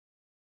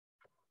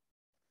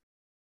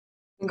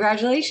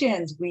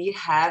Congratulations, we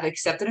have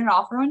accepted an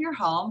offer on your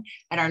home,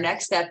 and our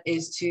next step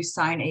is to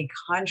sign a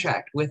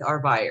contract with our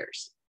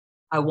buyers.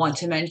 I want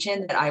to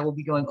mention that I will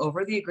be going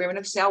over the agreement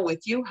of sale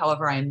with you.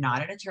 However, I am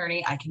not an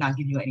attorney. I cannot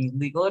give you any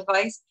legal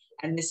advice,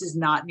 and this is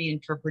not me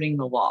interpreting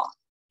the law.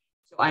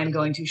 So I am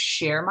going to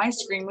share my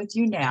screen with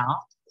you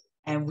now,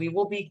 and we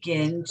will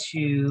begin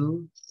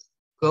to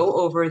go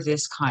over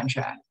this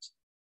contract.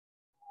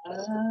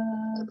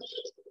 Here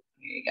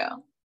you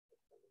go.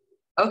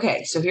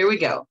 Okay, so here we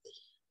go.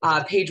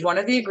 Page 1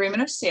 of the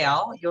agreement of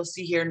sale, you'll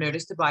see here,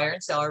 notice the buyer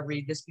and seller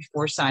read this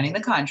before signing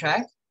the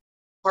contract.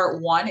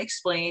 Part 1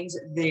 explains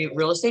the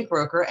real estate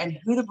broker and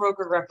who the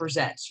broker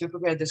represents. Who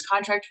prepared this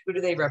contract? Who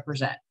do they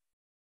represent?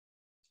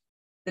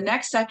 The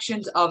next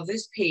sections of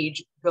this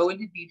page go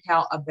into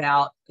detail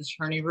about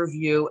attorney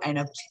review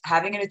and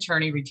having an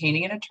attorney,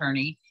 retaining an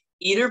attorney.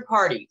 Either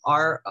party,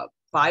 our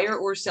buyer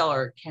or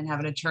seller, can have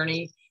an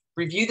attorney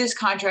review this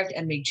contract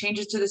and make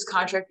changes to this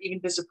contract, even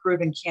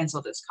disapprove and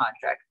cancel this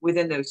contract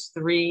within those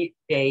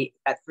 3-day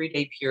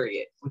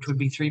period, which would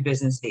be 3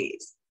 business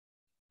days.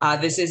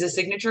 This is a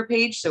signature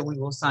page, so we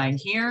will sign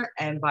here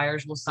and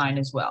buyers will sign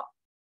as well.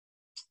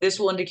 This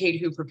will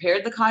indicate who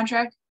prepared the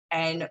contract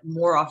and,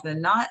 more often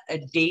than not, a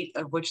date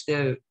of which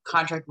the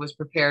contract was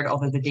prepared,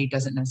 although the date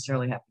doesn't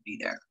necessarily have to be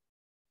there.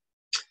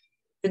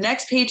 The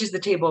next page is the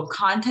table of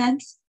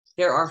contents.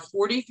 There are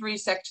 43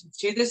 sections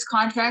to this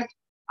contract.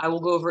 I will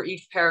go over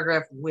each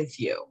paragraph with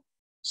you.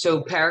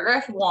 So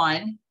paragraph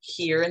 1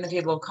 here in the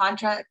table of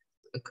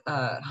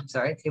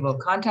table of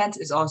contents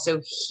is also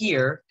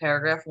here,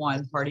 paragraph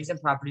 1, parties and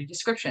property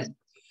description.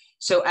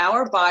 So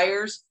our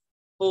buyers'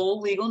 full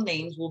legal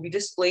names will be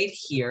displayed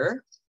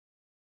here.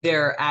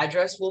 Their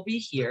address will be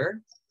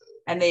here,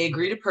 and they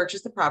agree to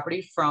purchase the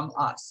property from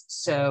us.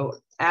 So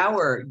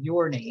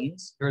your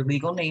names, your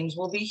legal names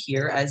will be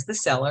here as the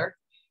seller,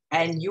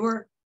 and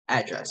your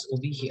address will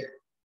be here.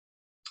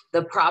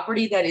 The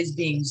property that is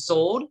being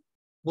sold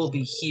will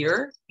be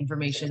here,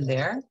 information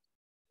there.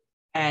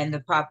 And the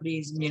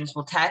property's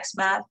municipal tax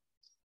map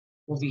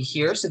will be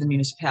here. So the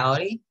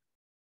municipality,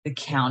 the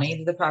county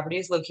that the property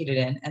is located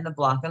in, and the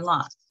block and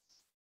lot.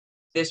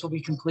 This will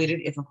be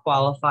completed if a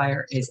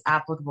qualifier is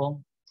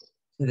applicable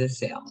to this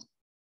sale.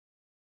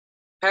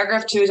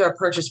 Paragraph 2 is our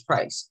purchase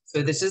price.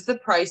 So this is the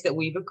price that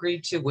we've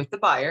agreed to with the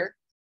buyer.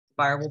 The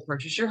buyer will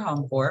purchase your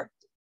home for,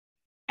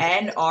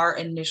 and our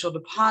initial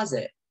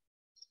deposit.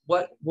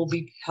 What will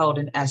be held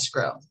in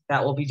escrow?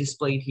 That will be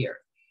displayed here.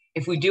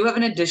 If we do have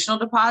an additional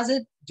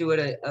deposit, due at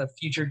a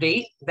future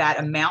date, that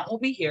amount will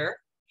be here.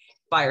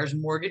 Buyer's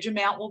mortgage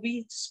amount will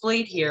be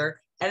displayed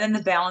here, and then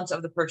the balance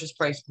of the purchase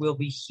price will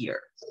be here.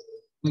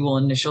 We will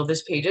initial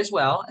this page as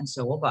well, and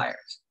so will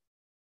buyers.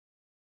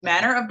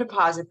 Manner of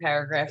deposit,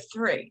 paragraph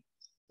 3.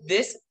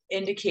 This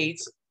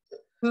indicates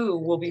who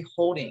will be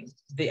holding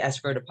the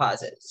escrow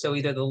deposit. So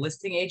either the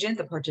listing agent,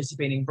 the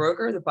participating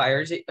broker, the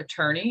buyer's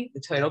attorney,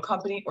 the title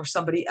company, or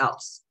somebody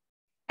else,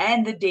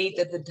 and the date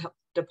that the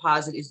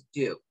deposit is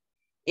due.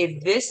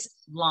 If this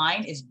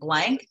line is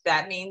blank,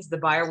 that means the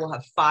buyer will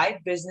have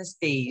 5 business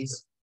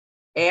days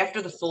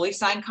after the fully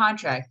signed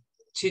contract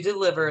to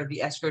deliver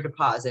the escrow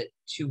deposit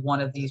to one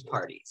of these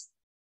parties.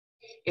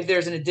 If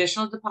there's an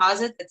additional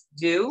deposit that's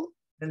due,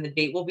 then the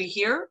date will be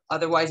here.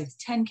 Otherwise, it's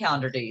 10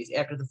 calendar days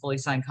after the fully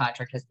signed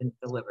contract has been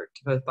delivered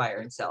to both buyer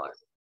and seller.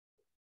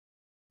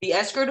 The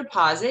escrow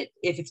deposit,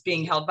 if it's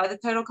being held by the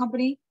title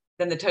company,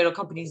 then the title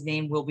company's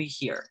name will be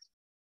here.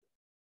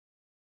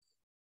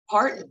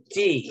 Part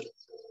D,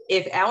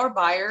 if our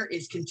buyer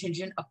is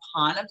contingent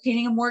upon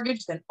obtaining a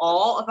mortgage, then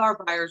all of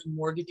our buyer's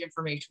mortgage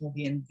information will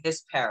be in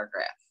this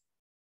paragraph.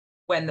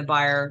 When the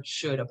buyer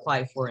should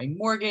apply for a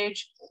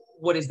mortgage,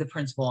 what is the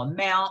principal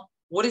amount,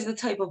 what is the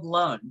type of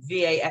loan,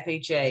 VA,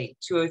 FHA,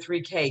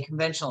 203K,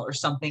 conventional, or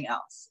something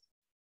else?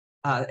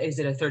 Is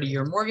it a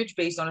 30-year mortgage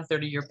based on a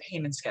 30-year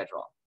payment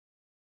schedule?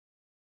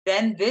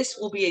 Then this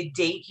will be a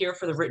date here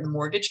for the written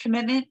mortgage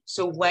commitment.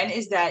 So when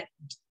is that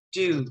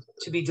due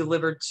to be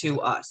delivered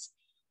to us?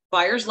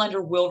 Buyer's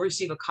lender will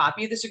receive a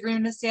copy of this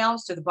agreement of sale,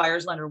 so the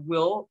buyer's lender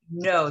will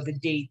know the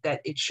date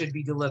that it should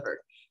be delivered.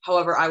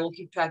 However, I will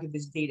keep track of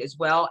this date as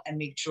well and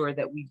make sure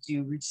that we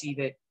do receive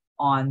it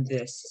on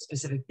this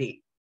specific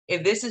date.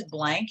 If this is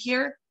blank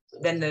here,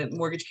 then the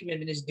mortgage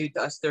commitment is due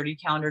to us 30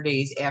 calendar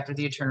days after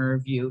the attorney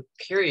review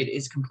period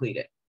is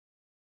completed.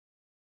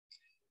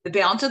 The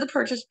balance of the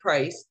purchase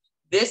price,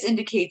 this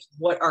indicates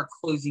what our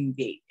closing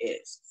date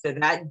is. So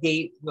that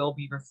date will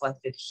be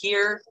reflected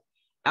here.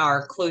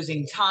 Our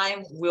closing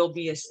time will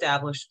be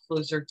established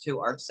closer to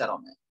our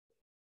settlement.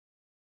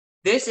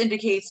 This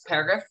indicates,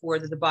 paragraph 4,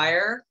 that the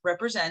buyer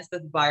represents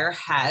that the buyer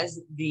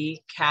has the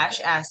cash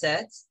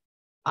assets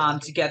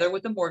together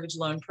with the mortgage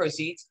loan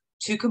proceeds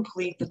to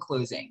complete the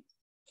closing.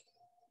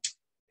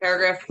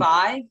 Paragraph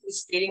 5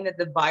 is stating that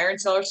the buyer and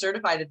seller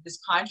certify that this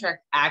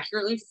contract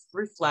accurately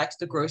reflects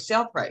the gross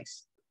sale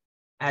price,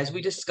 as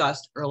we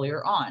discussed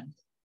earlier on.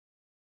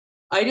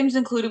 Items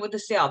included with the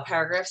sale,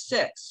 paragraph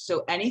 6.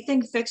 So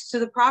anything fixed to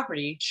the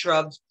property,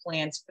 shrubs,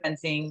 plants,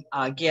 fencing,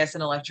 gas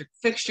and electric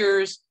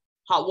fixtures,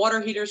 Hot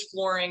water heaters,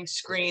 flooring,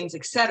 screens,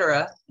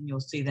 etc., and you'll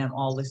see them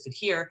all listed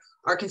here,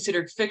 are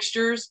considered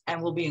fixtures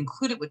and will be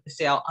included with the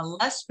sale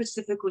unless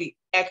specifically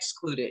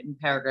excluded in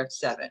paragraph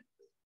 7.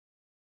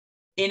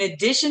 In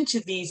addition to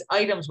these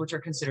items which are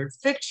considered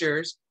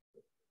fixtures,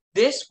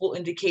 this will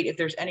indicate if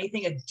there's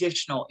anything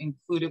additional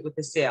included with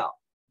the sale.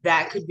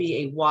 That could be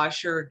a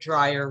washer,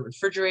 dryer,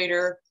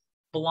 refrigerator,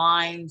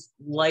 blinds,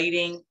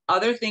 lighting,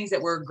 other things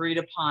that were agreed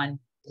upon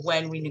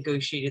when we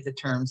negotiated the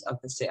terms of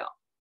the sale.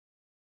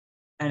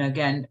 And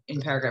again,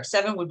 in paragraph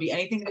 7 would be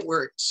anything that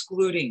we're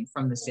excluding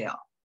from the sale.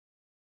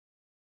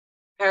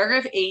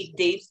 Paragraph 8,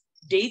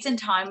 dates and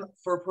time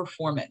for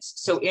performance.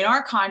 So in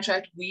our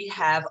contract, we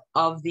have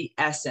of the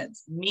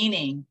essence,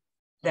 meaning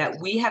that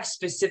we have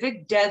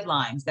specific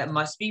deadlines that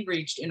must be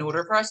reached in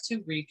order for us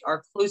to reach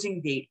our closing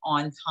date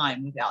on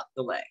time without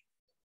delay.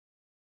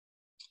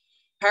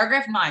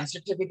 Paragraph 9,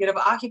 certificate of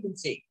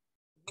occupancy.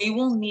 We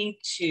will need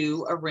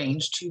to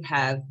arrange to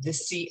have the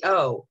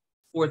CO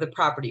for the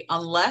property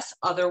unless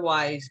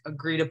otherwise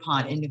agreed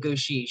upon in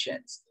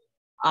negotiations.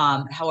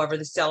 However,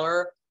 the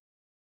seller,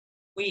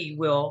 we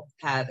will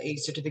have a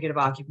certificate of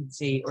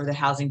occupancy or the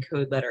housing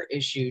code letter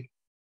issued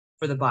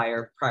for the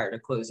buyer prior to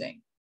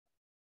closing.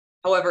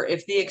 However,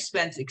 if the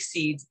expense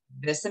exceeds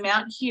this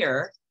amount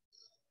here,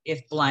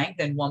 if blank,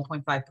 then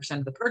 1.5%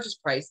 of the purchase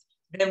price,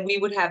 then we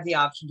would have the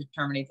option to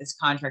terminate this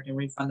contract and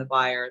refund the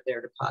buyer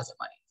their deposit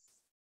money.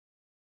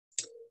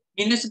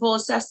 Municipal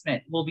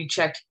assessment will be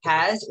checked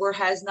has or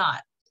has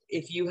not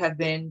if you have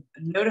been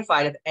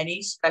notified of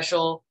any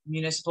special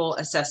municipal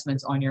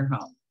assessments on your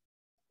home.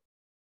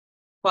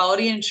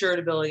 Quality and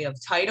insurability of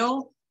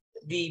title.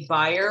 The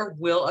buyer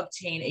will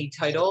obtain a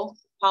title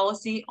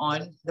policy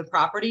on the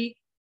property.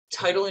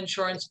 Title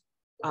insurance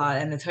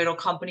and the title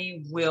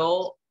company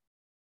will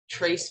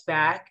trace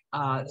back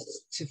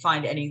to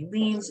find any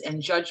liens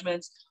and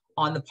judgments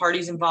on the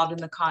parties involved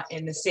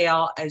in the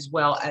sale, as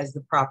well as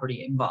the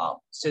property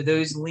involved. So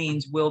those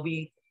liens will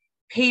be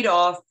paid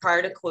off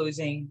prior to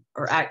closing,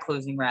 or at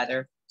closing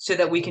rather, so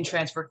that we can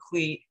transfer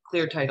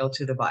clear title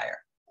to the buyer.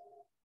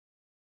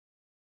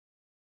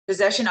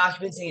 Possession,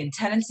 occupancy, and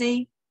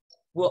tenancy.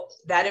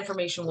 That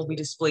information will be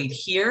displayed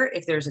here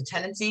if there's a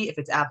tenancy, if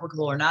it's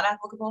applicable or not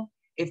applicable.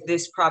 If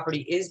this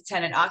property is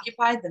tenant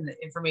occupied, then the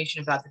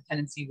information about the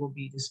tenancy will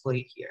be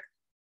displayed here.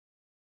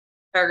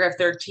 Paragraph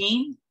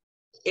 13,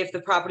 if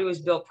the property was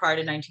built prior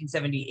to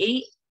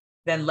 1978,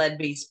 then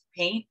lead-based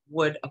paint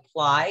would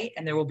apply,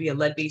 and there will be a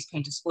lead-based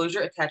paint disclosure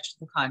attached to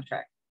the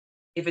contract.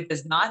 If it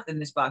does not, then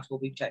this box will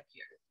be checked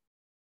here.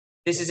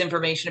 This is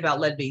information about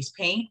lead-based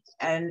paint,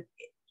 and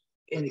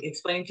in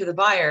explaining to the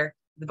buyer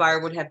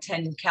would have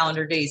 10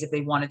 calendar days if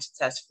they wanted to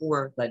test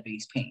for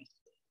lead-based paint.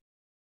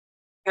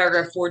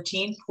 Paragraph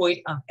 14, point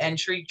of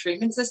entry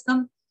treatment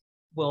system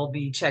will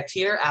be checked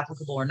here,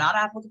 applicable or not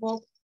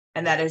applicable,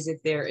 and that is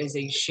if there is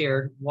a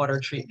shared water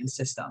treatment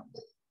system.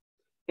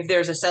 If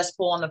there's a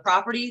cesspool on the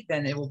property,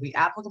 then it will be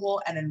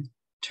applicable, and in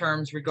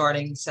terms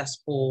regarding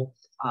cesspool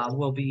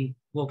will be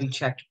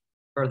checked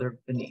further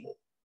beneath.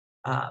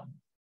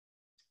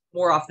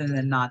 More often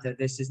than not, that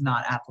this is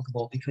not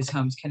applicable because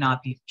homes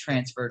cannot be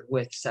transferred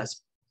with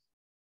cesspool.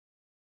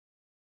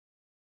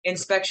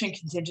 Inspection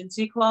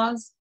contingency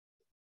clause.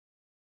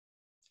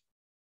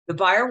 The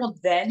buyer will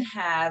then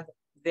have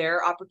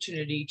their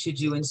opportunity to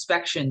do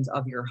inspections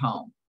of your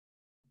home.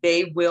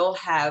 They will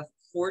have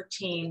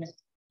 14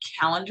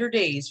 calendar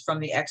days from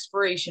the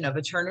expiration of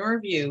attorney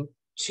review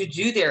to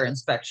do their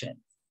inspection.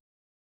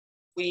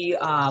 We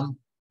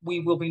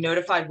will be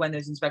notified when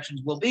those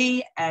inspections will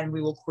be, and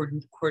we will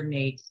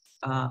coordinate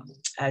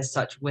as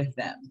such with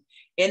them.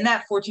 In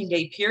that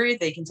 14-day period,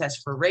 they can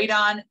test for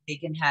radon. They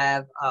can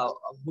have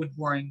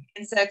wood-boring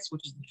insects,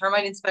 which is the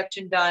termite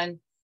inspection, done.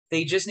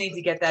 They just need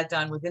to get that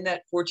done within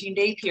that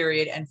 14-day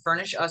period and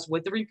furnish us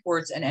with the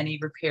reports and any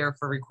repair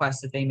for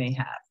requests that they may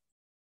have.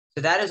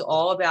 So that is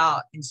all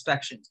about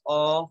inspections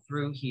all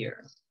through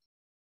here.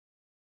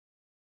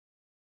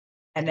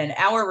 And then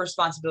our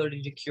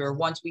responsibility to cure,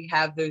 once we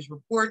have those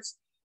reports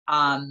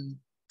and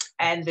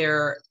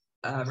their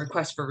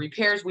requests for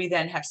repairs, we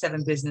then have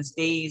 7 business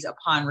days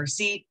upon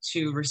receipt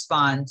to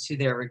respond to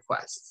their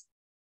requests.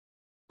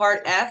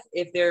 Part F,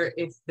 if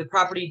the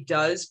property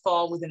does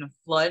fall within a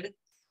flood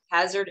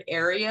hazard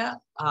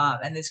area,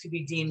 and this could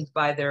be deemed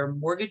by their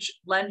mortgage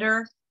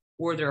lender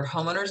or their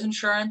homeowner's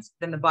insurance,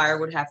 then the buyer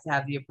would have to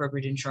have the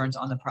appropriate insurance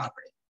on the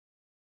property.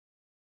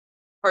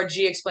 Part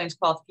G explains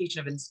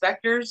qualification of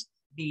inspectors.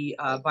 The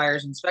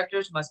buyer's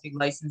inspectors must be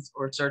licensed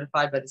or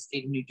certified by the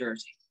state of New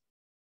Jersey.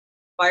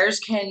 Buyers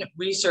can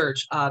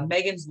research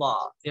Megan's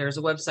Law. There's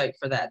a website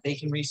for that. They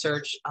can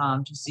research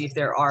to see if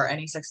there are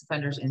any sex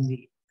offenders in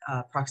the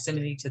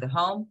proximity to the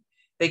home.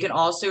 They can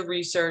also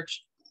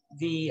research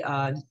the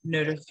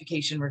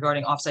notification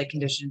regarding offsite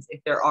conditions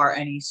if there are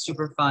any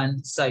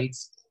Superfund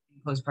sites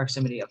in close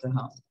proximity of the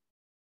home.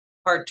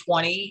 Part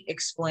 20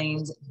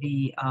 explains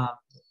the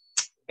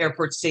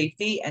airport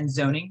safety and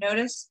zoning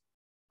notice,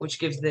 which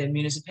gives the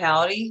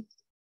municipality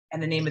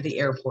and the name of the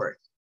airport.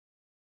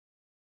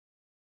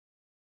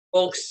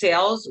 Bulk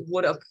sales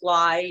would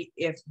apply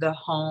if the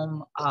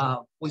home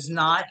was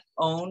not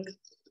owned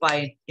by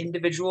an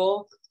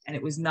individual and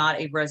it was not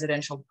a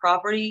residential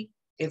property.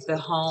 If the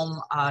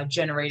home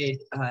generated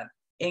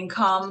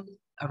income,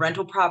 a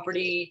rental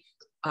property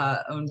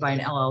owned by an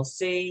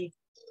LLC,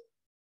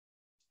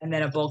 and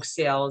then a bulk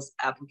sales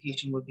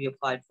application would be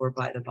applied for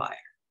by the buyer.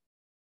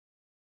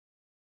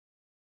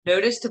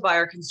 Notice to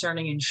buyer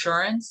concerning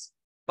insurance.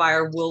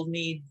 Buyer will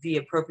need the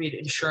appropriate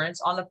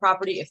insurance on the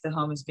property if the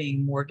home is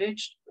being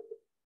mortgaged.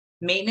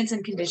 Maintenance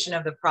and condition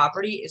of the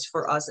property is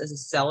for us as a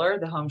seller.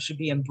 The home should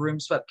be in broom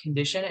swept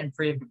condition and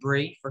free of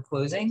debris for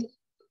closing.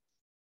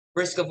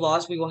 Risk of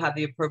loss, we will have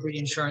the appropriate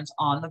insurance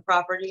on the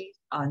property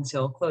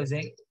until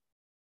closing.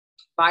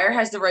 Buyer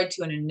has the right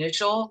to an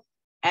initial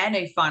and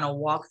a final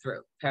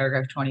walkthrough,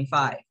 paragraph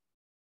 25.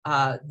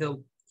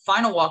 The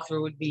final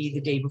walkthrough would be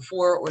the day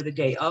before or the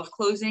day of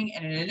closing,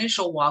 and an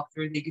initial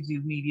walkthrough they could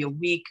do maybe a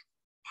week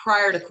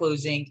prior to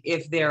closing.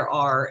 If there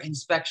are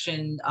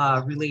inspection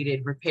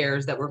related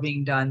repairs that were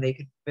being done, they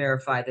could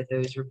verify that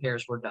those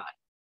repairs were done.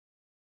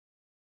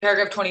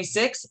 Paragraph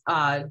 26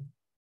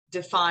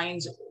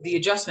 defines the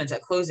adjustments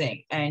at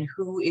closing and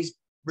who is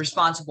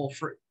responsible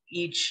for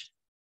each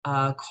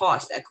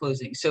cost at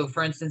closing. So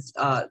for instance,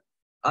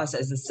 us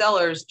as the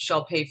sellers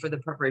shall pay for the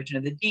preparation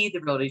of the deed, the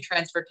realty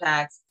transfer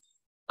tax,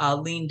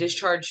 lien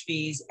discharge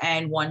fees,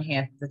 and 1/2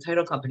 of the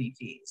title company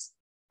fees.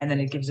 And then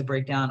it gives a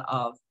breakdown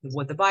of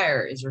what the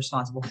buyer is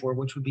responsible for,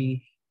 which would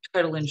be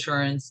title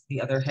insurance,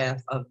 the other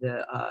half of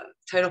the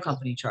title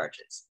company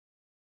charges.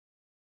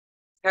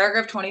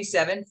 Paragraph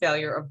 27,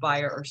 failure of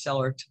buyer or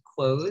seller to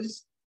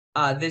close.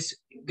 This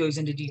goes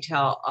into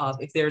detail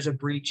of if there's a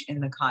breach in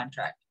the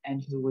contract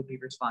and who would be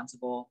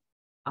responsible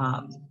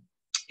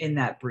in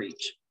that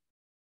breach.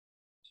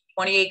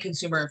 28,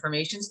 consumer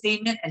information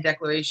statement and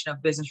declaration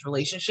of business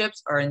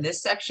relationships are in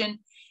this section.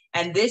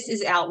 And this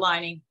is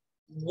outlining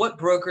what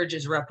brokerage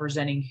is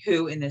representing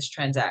who in this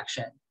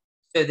transaction.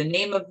 So the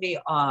name of the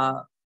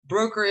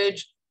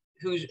brokerage,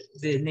 who's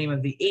the name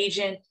of the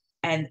agent,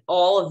 and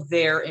all of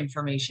their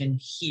information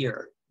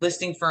here.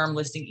 Listing firm,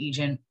 listing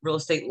agent, real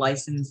estate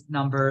license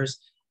numbers,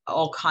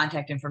 all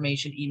contact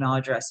information, email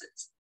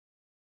addresses.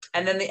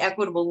 And then the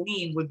equitable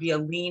lien would be a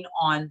lien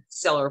on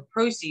seller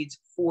proceeds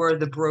for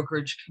the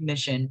brokerage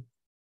commission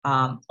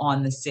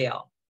on the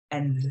sale.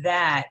 And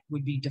that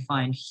would be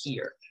defined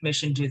here.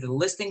 Commission due to the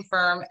listing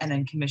firm, and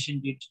then commission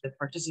due to the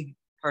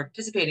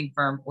participating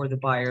firm or the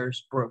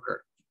buyer's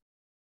broker.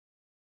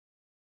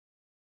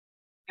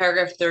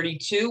 Paragraph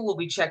 32 will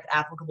be checked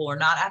applicable or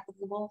not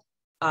applicable,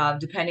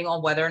 depending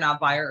on whether or not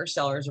buyer or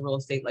seller is a real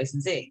estate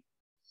licensee.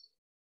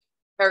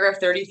 Paragraph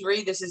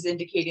 33, this is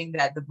indicating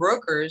that the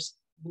brokers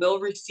will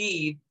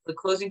receive the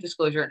closing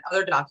disclosure and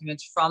other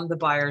documents from the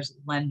buyer's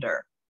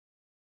lender.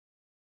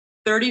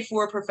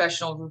 34,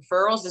 professional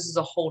referrals. This is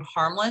a hold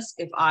harmless.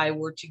 If I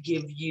were to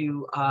give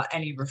you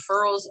any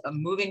referrals, a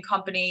moving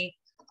company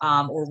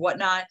or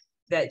whatnot,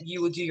 that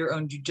you would do your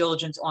own due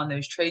diligence on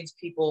those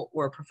tradespeople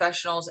or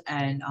professionals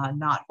and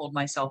not hold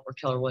myself or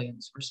Keller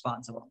Williams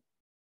responsible.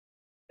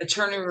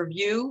 Attorney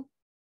review,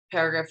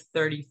 paragraph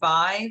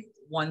 35,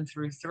 1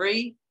 through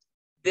 3.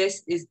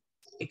 This is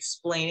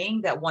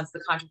explaining that once the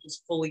contract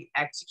is fully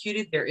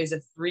executed, there is a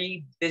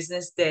 3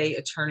 business day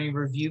attorney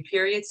review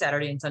period.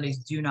 Saturday and Sundays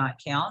do not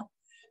count.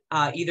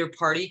 Either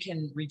party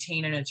can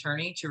retain an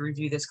attorney to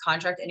review this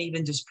contract and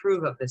even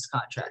disapprove of this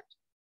contract.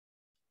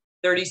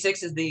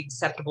 36 is the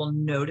acceptable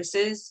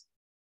notices.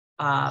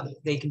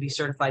 They can be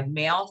certified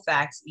mail,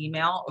 fax,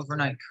 email,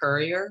 overnight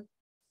courier,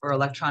 or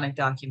electronic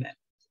document.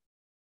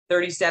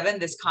 37,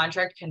 this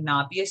contract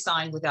cannot be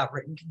assigned without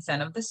written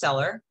consent of the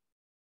seller.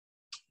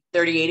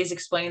 38 is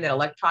explaining that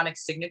electronic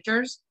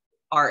signatures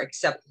are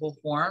acceptable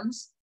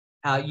forms.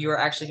 You are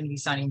actually going to be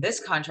signing this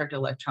contract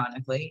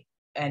electronically,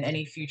 and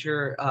any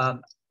future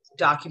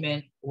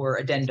document or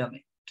addendum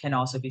can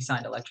also be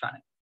signed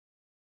electronically.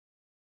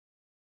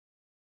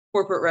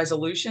 Corporate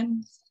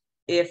resolution,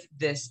 if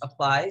this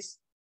applies,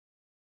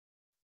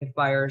 if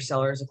buyer or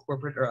seller is a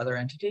corporate or other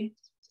entity.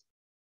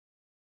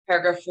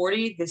 Paragraph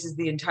 40, this is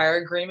the entire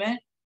agreement,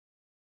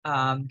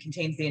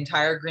 contains the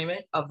entire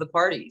agreement of the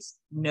parties.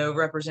 No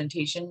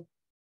representation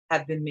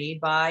have been made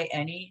by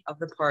any of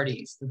the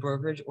parties, the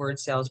brokerage or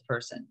its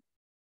salesperson.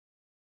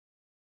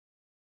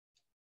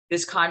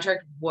 This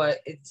contract, what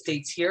it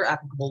states here,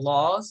 applicable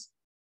laws.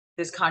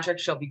 This contract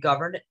shall be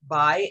governed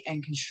by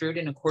and construed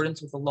in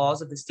accordance with the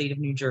laws of the state of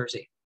New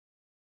Jersey.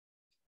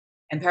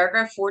 And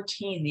paragraph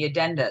 14, the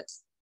addendas.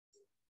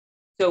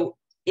 So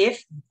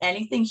if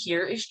anything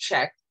here is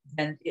checked,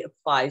 then it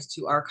applies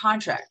to our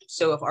contract.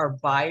 So if our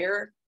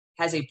buyer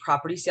has a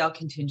property sale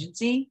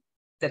contingency,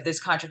 that this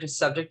contract is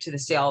subject to the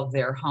sale of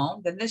their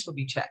home, then this will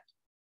be checked.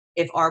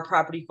 If our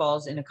property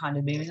falls in a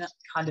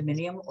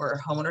condominium or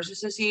a homeowners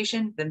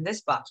association, then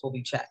this box will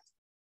be checked.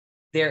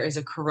 There is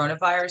a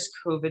coronavirus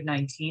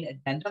COVID-19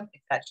 addendum.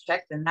 If that's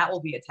checked, then that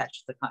will be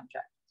attached to the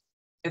contract.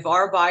 If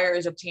our buyer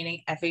is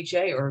obtaining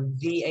FHA or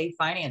VA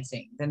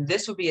financing, then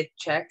this will be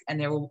checked, and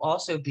there will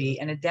also be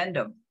an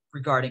addendum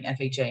regarding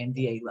FHA and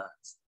VA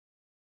loans.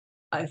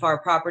 If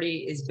our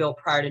property is built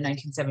prior to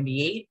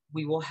 1978,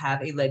 we will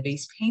have a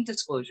lead-based paint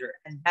disclosure,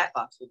 and that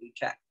box will be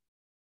checked.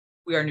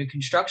 We are new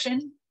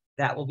construction,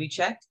 that will be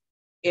checked.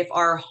 If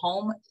our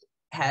home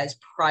has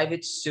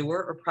private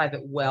sewer or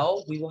private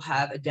well, we will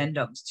have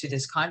addendums to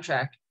this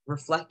contract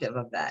reflective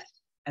of that,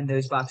 and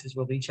those boxes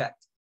will be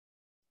checked.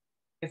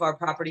 If our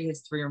property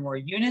has 3 or more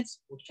units,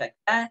 we'll check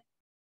that.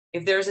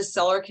 If there's a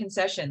seller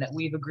concession that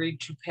we've agreed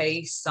to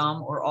pay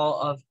some or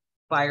all of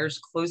buyer's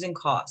closing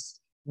costs,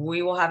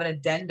 we will have an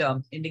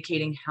addendum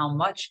indicating how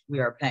much we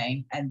are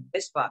paying, and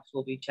this box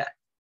will be checked.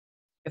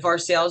 If our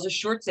sale is a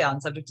short sale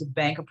and subject to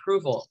bank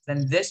approval,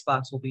 then this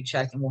box will be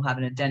checked and we'll have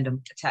an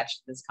addendum attached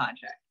to this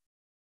contract.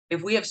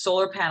 If we have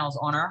solar panels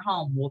on our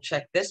home, we'll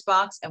check this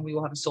box and we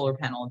will have a solar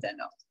panel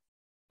addendum.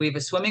 We have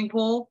a swimming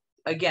pool.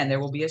 Again, there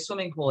will be a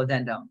swimming pool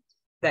addendum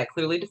that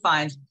clearly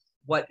defines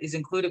what is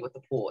included with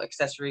the pool,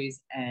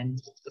 accessories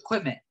and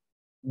equipment.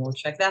 We'll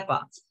check that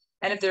box.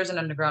 And if there's an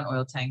underground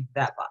oil tank,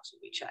 that box will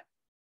be checked.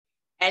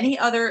 Any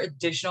other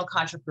additional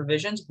contract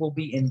provisions will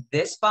be in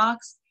this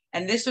box.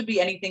 And this would be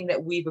anything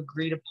that we've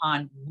agreed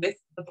upon with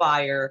the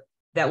buyer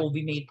that will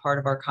be made part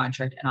of our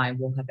contract, and I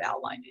will have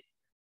outlined it.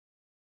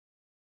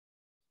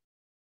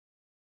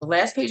 The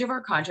last page of our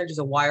contract is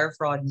a wire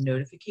fraud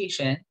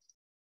notification.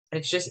 And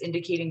it's just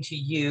indicating to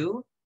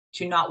you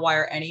to not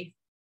wire any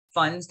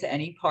funds to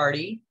any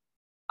party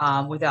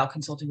without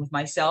consulting with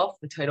myself,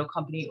 the title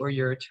company, or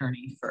your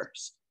attorney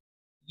first.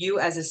 You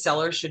as a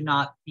seller should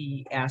not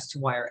be asked to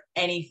wire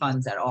any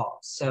funds at all.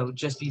 So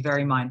just be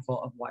very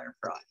mindful of wire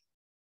fraud.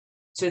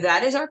 So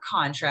that is our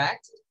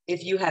contract.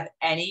 If you have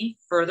any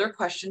further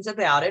questions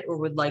about it or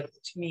would like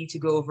me to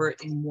go over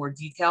it in more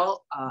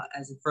detail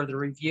as a further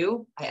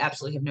review, I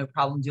absolutely have no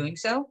problem doing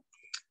so.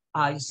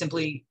 You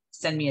simply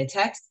send me a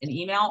text, an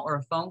email, or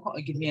a phone call,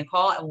 give me a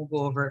call, and we'll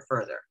go over it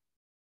further.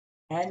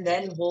 And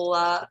then we'll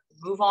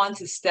move on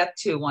to step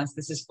 2 once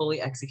this is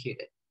fully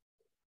executed.